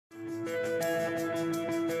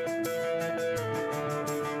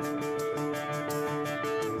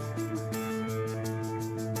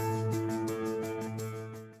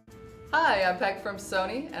Hi, I'm Peg from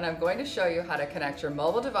Sony, and I'm going to show you how to connect your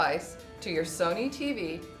mobile device to your Sony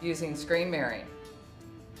TV using screen mirroring.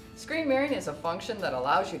 Screen mirroring is a function that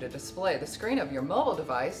allows you to display the screen of your mobile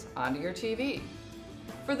device onto your TV.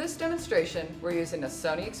 For this demonstration, we're using a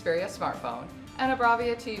Sony Xperia smartphone and a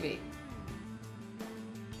Bravia TV.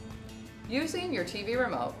 Using your TV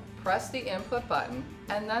remote, press the input button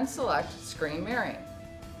and then select screen mirroring.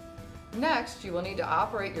 Next, you will need to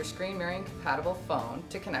operate your screen mirroring compatible phone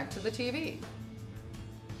to connect to the TV.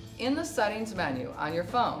 In the settings menu on your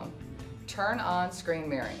phone, turn on screen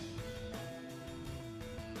mirroring.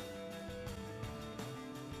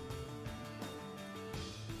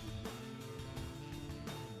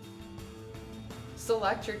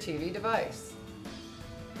 Select your TV device.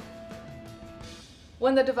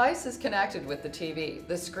 When the device is connected with the TV,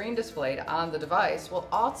 the screen displayed on the device will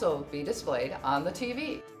also be displayed on the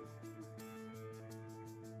TV.